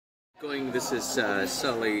This is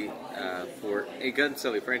Sully for a gun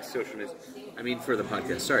Sully for anti-social news. I mean for the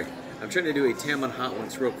podcast. Sorry, I'm trying to do a tam on hot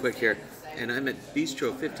ones real quick here, and I'm at Bistro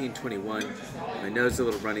 1521. My nose is a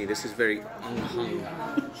little runny. This is very Maanghang,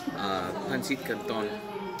 Pancit Canton,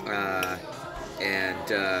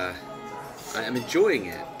 and I'm enjoying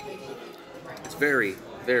it. It's very,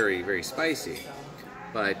 very, very spicy,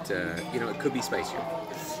 but you know, it could be spicier.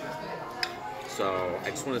 So I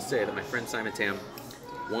just want to say that my friend Simon Tam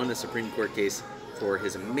won a Supreme Court case for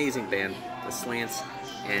his amazing band, The Slants,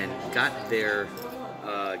 and got their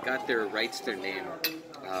rights to their name.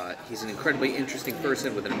 He's an incredibly interesting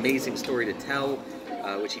person with an amazing story to tell,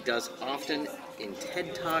 which he does often in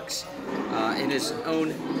TED Talks, in his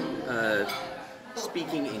own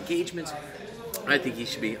speaking engagements. I think he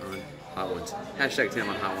should be on Hot Ones. Hashtag Tam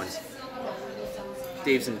on Hot Ones.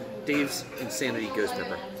 Dave's Insanity Ghost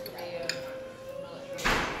Pepper.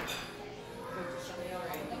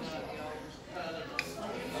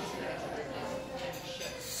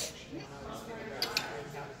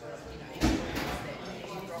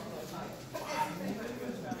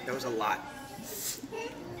 That was a lot.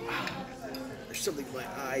 There's something in my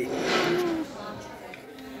eye.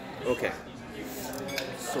 Okay.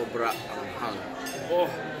 Sobrang. Oh.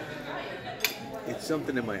 It's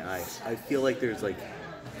something in my eye. I feel like there's like,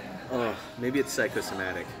 oh, maybe it's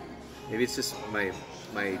psychosomatic. Maybe it's just my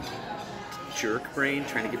jerk brain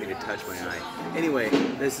trying to get me to touch my eye. Anyway,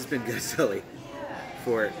 this has been Gus Sully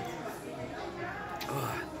for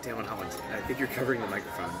damn on Hot Ones. I think you're covering the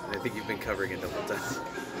microphone. I think you've been covering it the whole time.